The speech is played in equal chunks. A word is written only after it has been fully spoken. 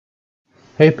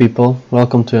Hey people,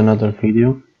 welcome to another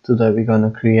video. Today we're gonna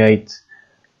create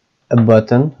a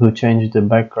button who change the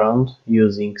background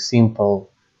using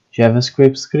simple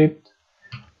JavaScript script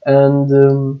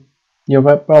and your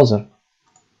web browser.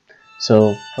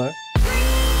 So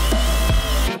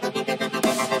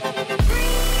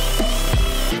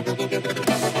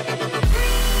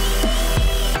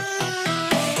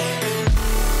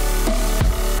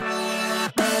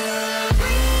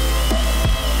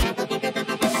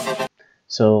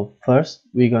first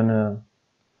we're gonna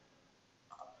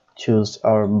choose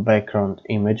our background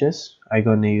images. I'm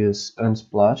gonna use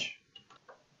Unsplash.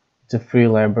 It's a free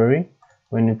library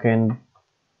when you can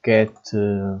get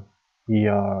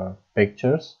your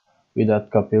pictures without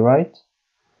copyright.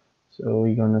 So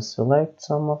we're gonna select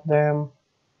some of them.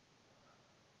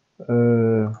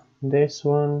 This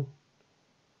one,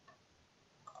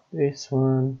 this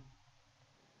one,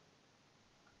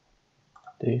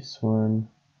 this one,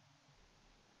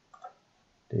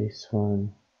 this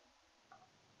one,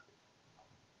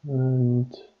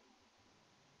 and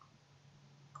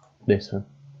this one.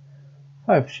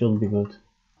 5 should be good.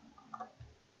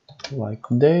 Like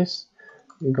this.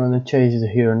 We're gonna change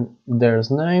there's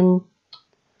name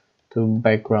to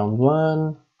background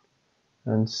 1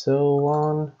 and so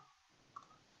on.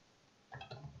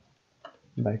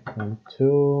 Background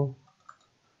 2,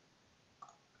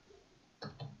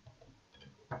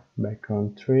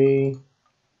 background 3,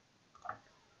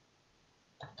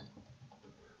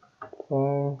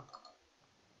 4.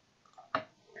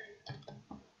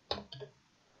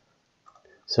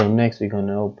 So next we're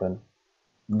gonna open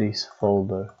this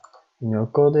folder in your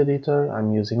code editor.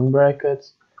 I'm using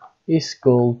brackets. Is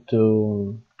equal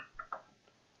to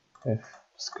f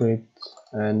script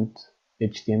and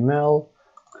HTML.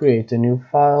 Create a new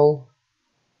file,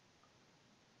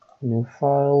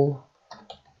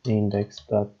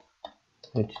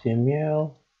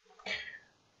 index.html.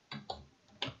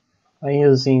 I'm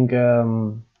using a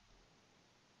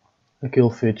kill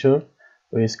feature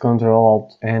with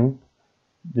Ctrl-Alt-N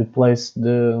to place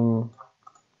the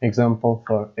example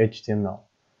for HTML.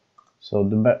 So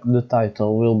the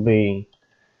title will be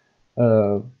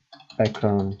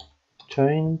background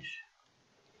change,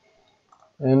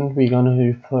 and we're gonna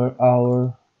refer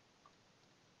our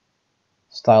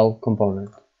style component.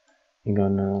 We're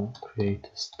gonna create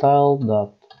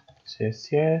style.css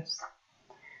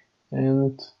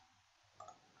and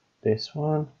this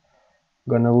one.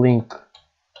 Gonna link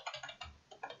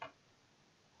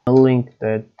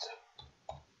that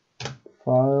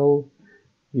file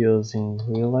using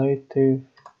relative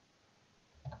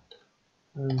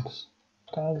and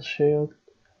style shield.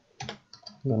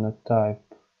 Gonna type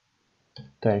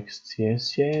text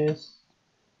CSS,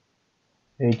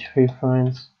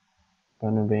 hrefs,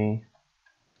 gonna be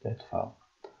that file.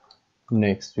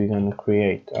 Next we're gonna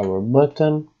create our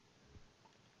button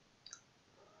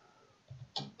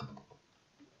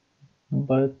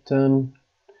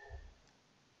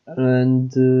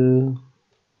and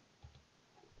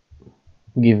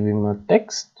give him a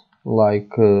text like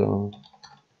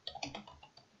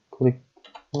click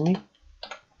me,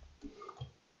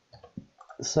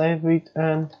 save it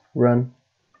and run.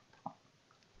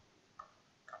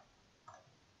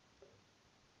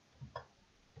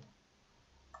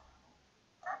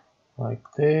 Like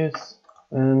this,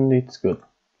 and it's good.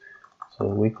 So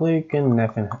we click and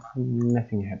nothing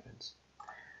happens.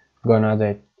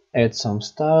 Gonna add some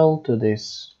style to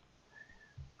this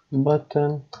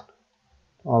button.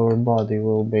 Our body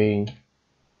will be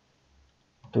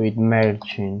with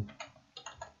margin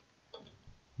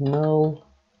null,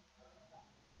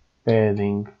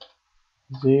 padding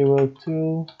 0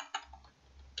 to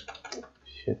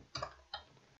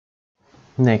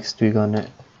Next we're gonna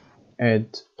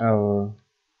add our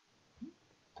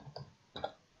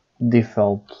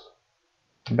default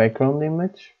background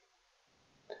image.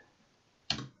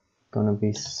 Gonna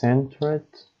be centered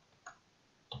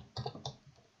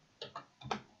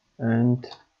and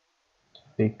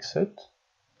fix it,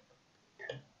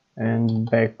 and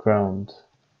background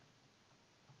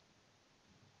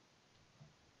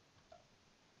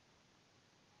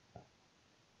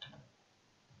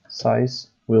size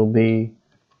will be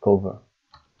cover.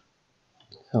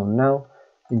 So now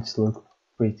it's look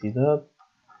prettied up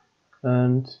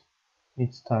and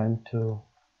it's time to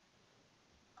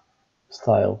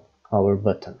style our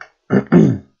button.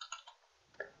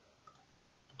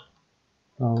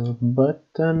 Our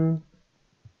button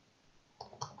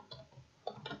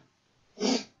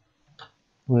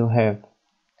will have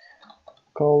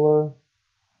color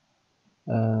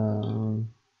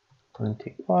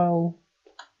 20 file.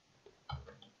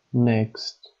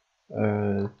 Next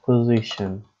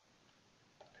position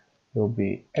will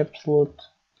be absolute,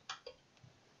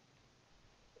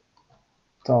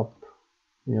 top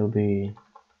will be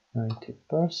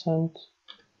 90%,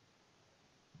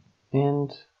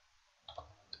 and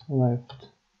left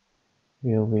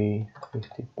will be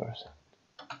 50%.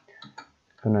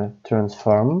 Gonna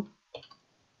transform,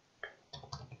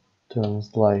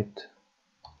 translate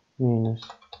minus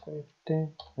 50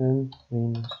 and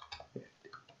minus 50.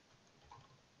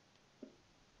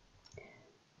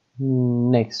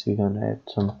 Next we're gonna add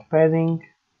some padding,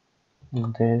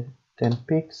 and then 10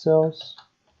 pixels,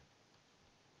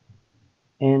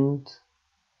 and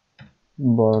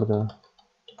border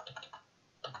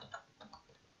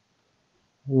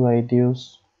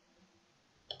radius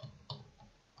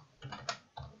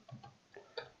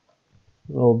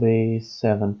will be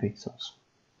 7 pixels.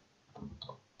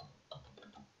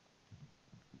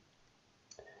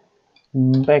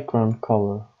 Background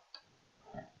color,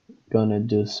 gonna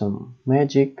do some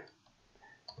magic,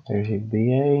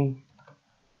 RGBA,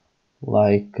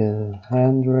 like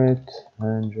 100,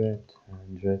 100,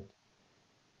 100,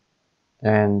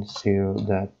 and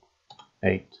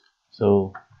 0.8.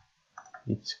 So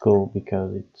it's cool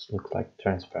because it looks like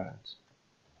transparent.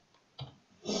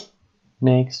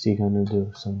 Next you're gonna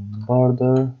do some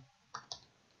border,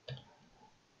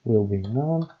 will be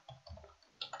none.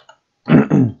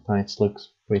 It looks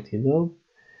pretty dope.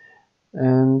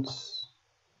 And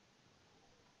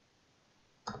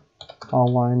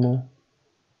outliner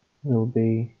will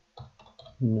be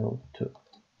node.js.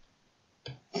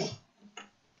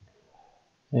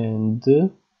 And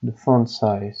the font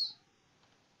size,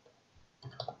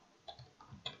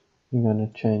 we're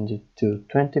gonna change it to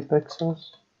 20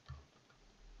 pixels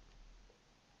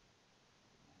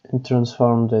and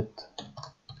transform that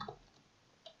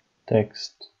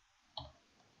text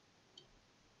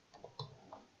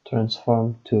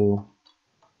transform to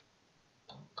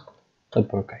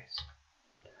uppercase.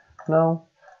 Now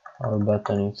our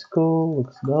button is cool,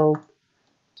 looks dope.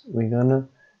 We're gonna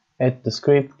add the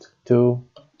script to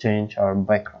change our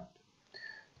background.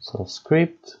 So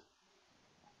script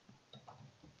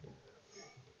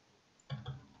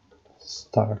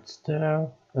starts there,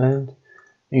 and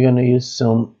we're gonna use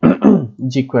some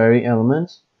jQuery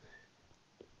elements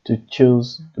to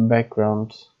choose the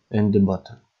background and the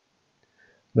button.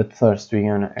 But first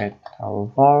we're gonna add our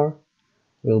var,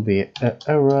 will be an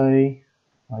array,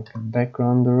 like a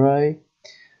background array.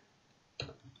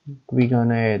 We're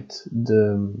gonna add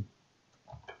the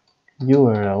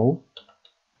URL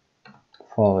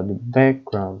for the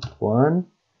background one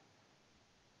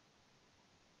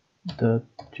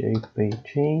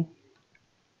 .jpg,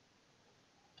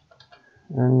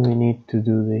 and we need to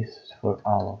do this for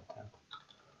all of them,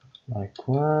 like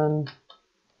 1,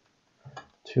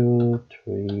 2,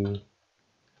 3,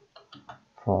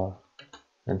 4,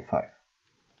 and 5.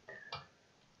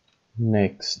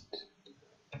 Next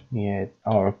we add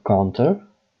our counter,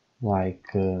 like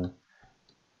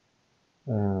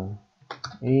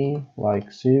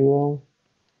like 0,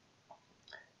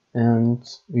 and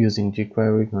using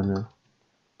jQuery gonna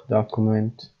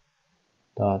document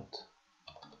dot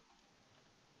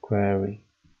query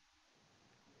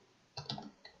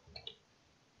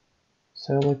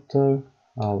selector,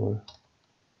 our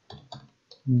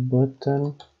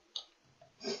button.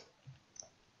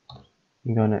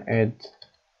 We're gonna add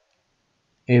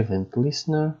event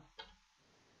listener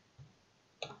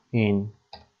in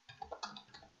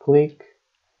click.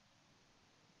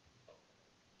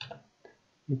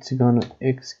 It's gonna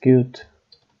execute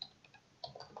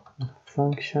a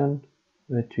function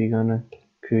that we're gonna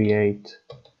create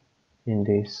in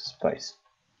this space.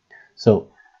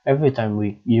 So every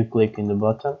time you click in the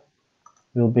button,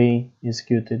 will be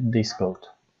executed this code.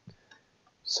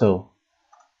 So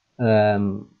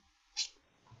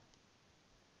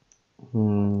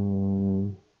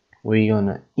we're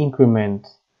gonna increment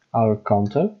our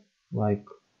counter like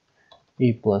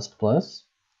e++. Every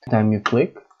time you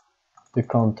click, the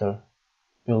counter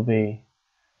will be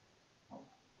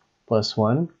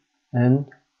 +1, and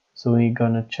so we're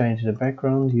gonna change the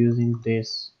background using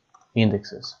these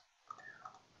indexes.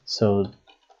 So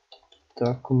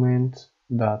document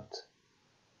dot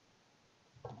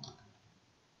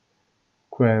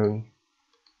query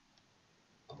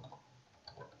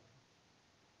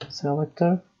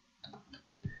selector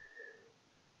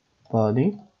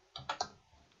body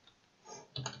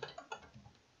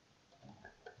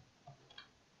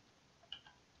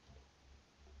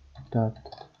dot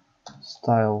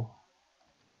style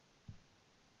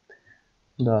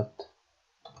dot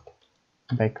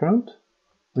background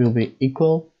will be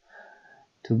equal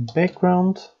to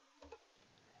background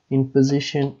in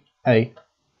position A.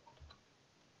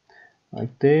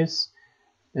 like this,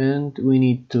 and we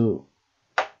need to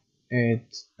add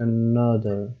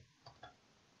another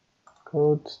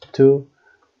code to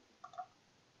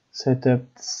set up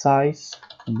the size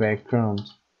background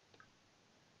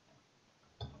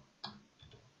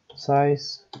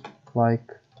size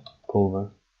like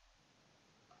cover.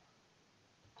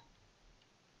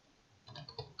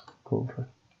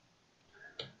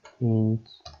 And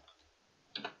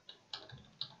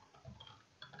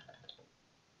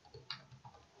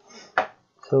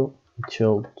so it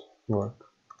should work.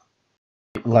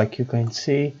 Like you can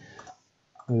see,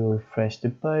 we will refresh the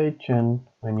page, and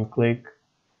when you click,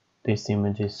 this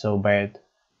image is so bad,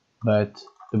 but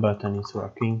the button is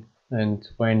working, and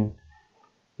when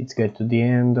it gets to the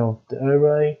end of the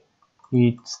array,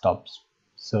 it stops.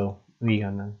 So we're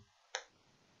gonna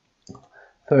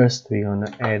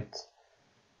add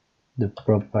the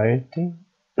property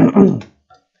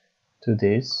to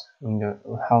this.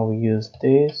 How we use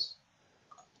this: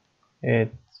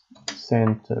 add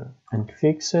center and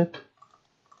fix it.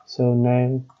 So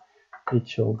now it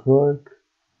should work.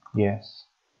 Yes,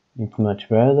 it's much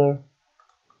better,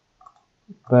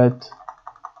 but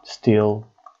still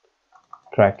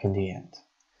crack in the end.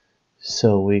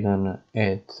 So we're gonna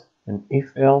add an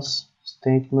if else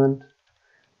statement.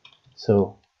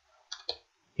 So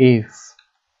if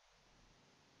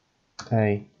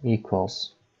a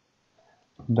equals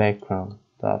background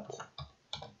dot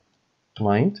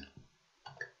length,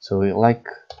 so we like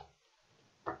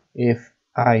if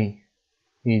I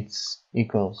is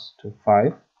equals to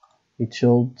 5, it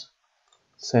should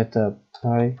set up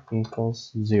I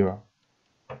equals 0.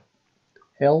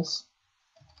 Else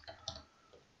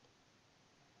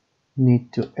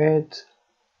need to add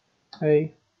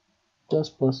a plus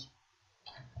plus,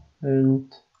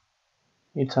 and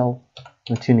it's all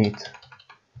what you need.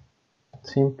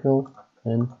 Simple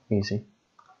and easy.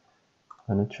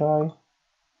 I'm gonna try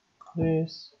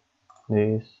this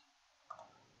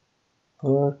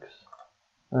works,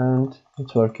 and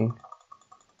it's working.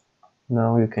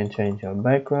 Now you can change your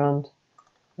background,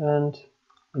 and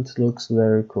it looks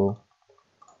very cool.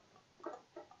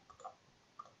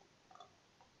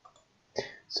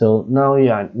 So now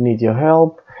I need your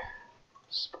help.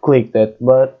 Click that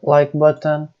like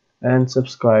button and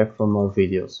subscribe for more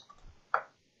videos.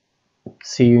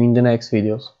 See you in the next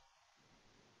videos.